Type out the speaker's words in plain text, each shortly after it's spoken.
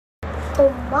Oh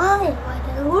my, why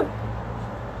the wood?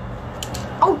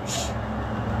 Ouch!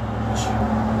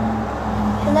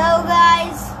 Hello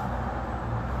guys.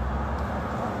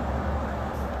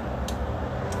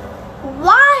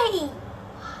 Why?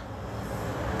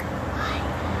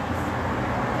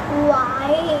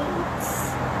 Why it's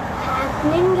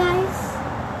happening, guys?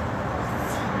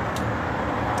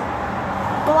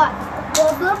 What's the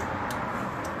problem?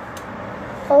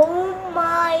 Oh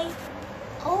my,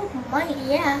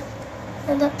 yeah.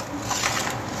 And the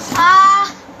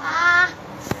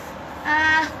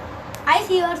I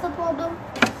see what's the problem.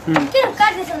 Can you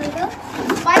cut this a little?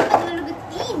 Wipe it a little bit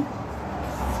clean.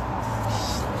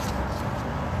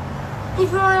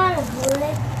 If you want to hold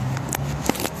it.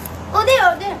 Oh,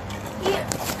 there. Here.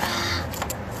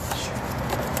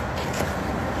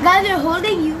 Guys, we're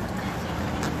holding you.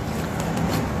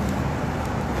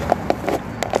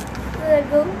 There we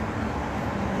go.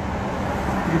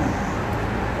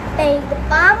 Take the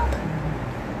pump.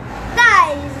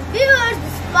 Guys, viewers,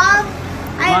 this pump,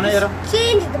 I just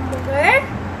changed the motor.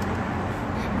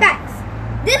 Guys,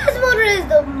 this motor is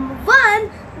the one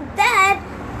that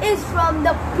is from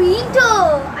the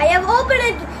printer. I have opened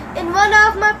it in one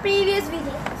of my previous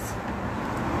videos.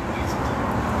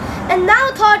 And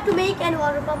now thought to make an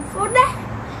water pump for that.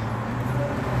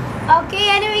 Okay,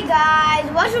 anyway guys,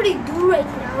 what should we do right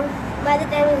now by the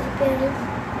time it's repaired?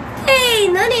 Hey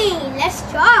Nani, let's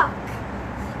talk.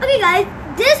 Okay guys,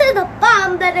 this is the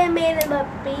pump that I made in my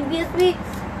previous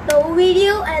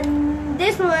video, and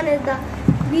this one is the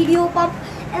video pump,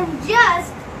 and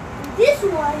just this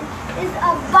one is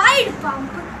a wide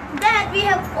pump that we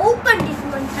have opened this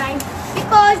one time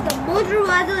because the motor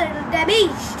was a little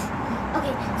damaged.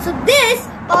 Okay, so this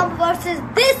pump versus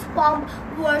this pump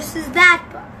versus that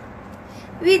pump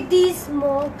with this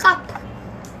small cup.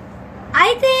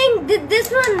 I think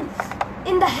this one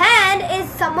in the hand is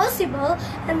submersible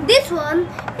and this one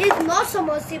is not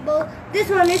submersible. This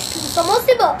one is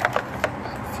submersible.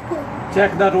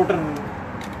 Check the rotor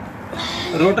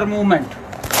movement.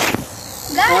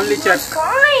 Guys, only check.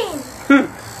 Fine.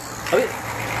 अभी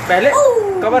पहले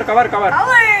cover. Cover. I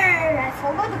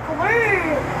forgot the cover.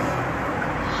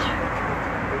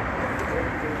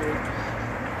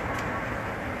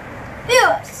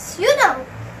 Viewers,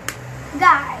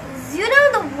 guys, you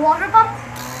know the water pump?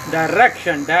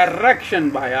 Direction,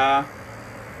 bhaiya.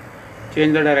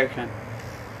 Change the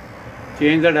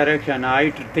direction.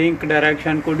 I think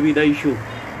direction could be the issue.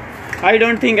 I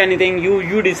don't think anything.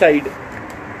 You decide.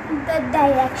 The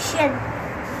direction.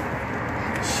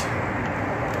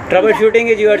 Troubleshooting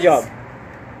is your job.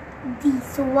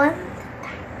 This one.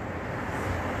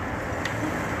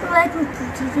 Let me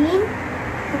put it in.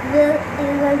 It's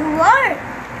going to work.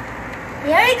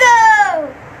 Here we go.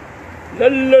 La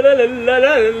la la la la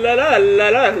la la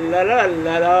la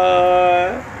la la.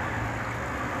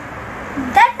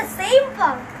 That's the same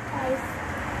pump, guys.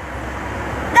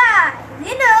 Guys,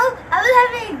 you know, I was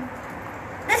having.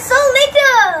 There's so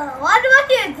little. What are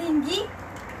you thinking?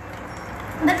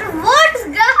 That works,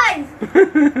 guys.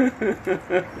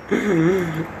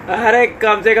 अरे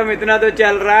कम से कम इतना तो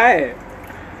चल रहा है.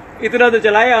 इतना तो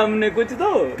चलाया हमने कुछ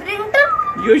तो. Printer.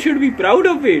 You should be proud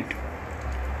of it.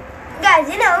 Guys,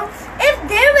 you know, if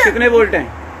there will. कितने वोल्ट हैं?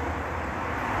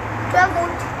 12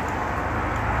 volt.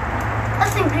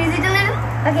 Let's increase it a little.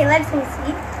 Okay, let's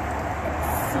see.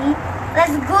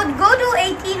 Let's go to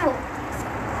 18 volt.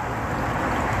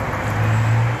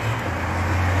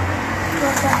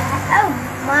 Oh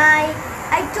my!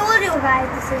 I told you guys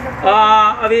this is the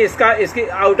problem. अभी इसकी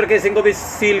outer casing को भी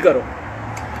seal करो.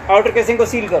 Outer casing को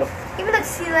seal करो. Give me the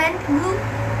sealant glue.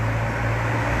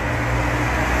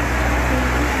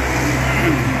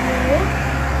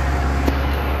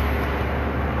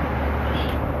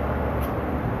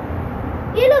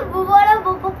 ये लोग बड़ा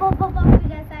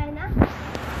जैसा है ना?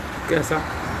 कैसा?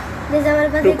 जैसे हमारे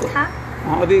पास एक था.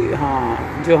 हाँ अभी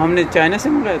जो हमने चाइना से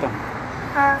मंगाया था.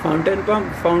 हाँ.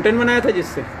 फाउंटेन बनाया था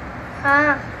जिससे.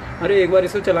 हाँ. अरे एक बार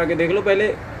इसको चला के देख लो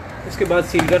पहले, उसके बाद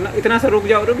सील करना. इतना सा रुक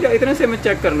जाओ इतने से मैं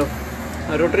चेक कर लो.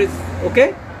 Rotary okay.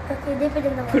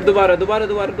 फिर दोबारा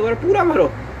पूरा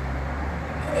मारो.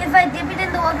 If I dip it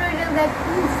in the water, it will get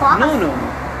too fast. No,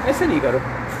 ऐसे नहीं करो.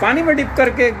 पानी में डिप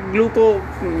करके ग्लू को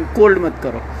कोल्ड मत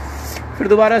करो, फिर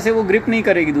दोबारा से वो ग्रिप नहीं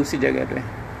करेगी दूसरी जगह पे.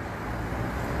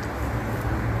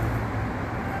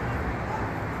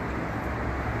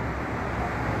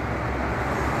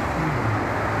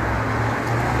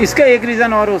 इसका एक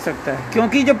रीजन और हो सकता है,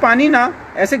 क्योंकि जब पानी ना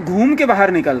ऐसे घूम के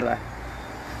बाहर निकल रहा है.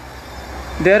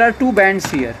 There are 2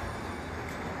 bands here.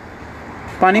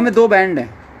 पानी में 2 बैंड हैं.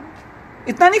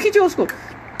 इतना नहीं खींचो उसको.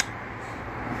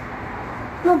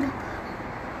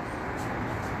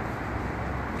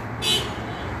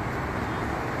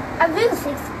 I'm doing 6.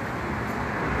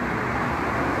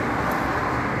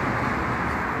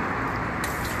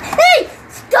 Hey,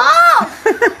 stop!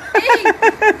 Hey,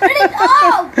 turn it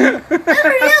off! That's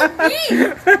a real beast!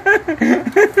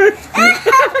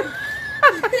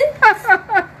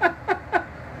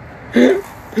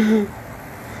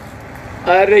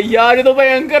 अरे यार ये तो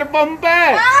भयंकर पंप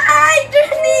है। I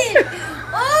didn't eat.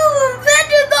 Oh,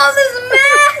 better than this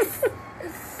mess.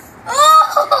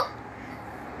 Oh.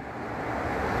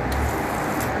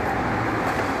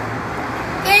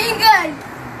 Hey guys.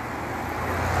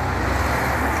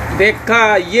 देखा,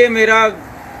 ये मेरा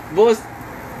वो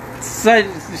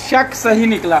शक सही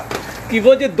निकला कि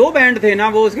वो जो 2 बैंड थे ना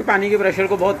वो उसके पानी के प्रेशर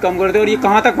को बहुत कम करते और ये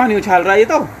कहाँ तक पानी उछाल रहा है ये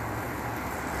तो।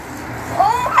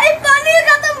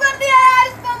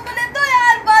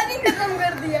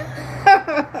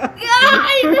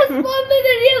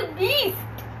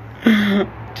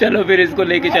 चलो फिर इसको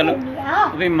लेके चलो।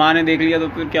 अभी माँ ने देख लिया तो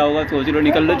फिर क्या होगा, सोच लो।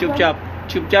 निकल लो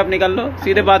चुपचाप निकल लो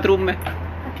सीधे बाथरूम में।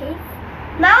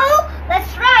 Now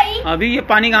let's try. अभी ये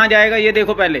पानी कहाँ जाएगा ये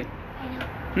देखो पहले।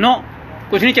 नो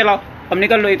कुछ नहीं, चलाओ अब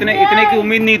निकल लो। इतने की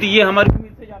उम्मीद नहीं थी, ये हमारी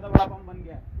उम्मीद से ज्यादा बड़ा पंप बन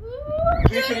गया।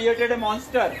 We created a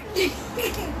monster.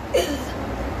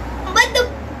 But the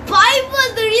pipe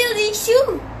was the real issue.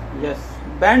 Yes,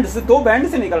 band से 2 बैंड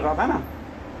से निकल रहा था ना।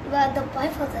 But the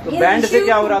pipe was the तो real बैंड issue. से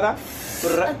क्या हो रहा था?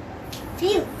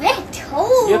 Feel wet.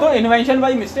 Oh. ये तो इन्वेंशन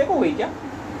बाई मिस्टेक हो गई क्या?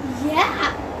 Yeah.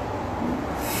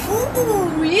 Ooh,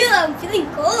 real. I'm feeling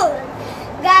cold.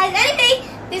 Guys, anyway,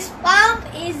 this pump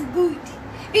is good.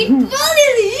 It's only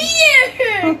here.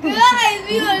 Guys,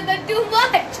 we were the too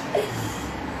much.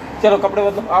 चलो कपड़े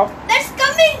बदलो, आओ। That's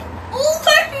coming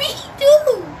over me too.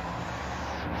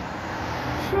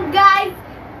 Guys,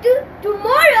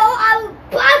 tomorrow I will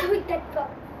bath with that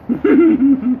pump.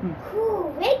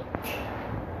 Wait.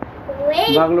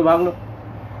 भाग लो।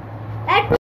 That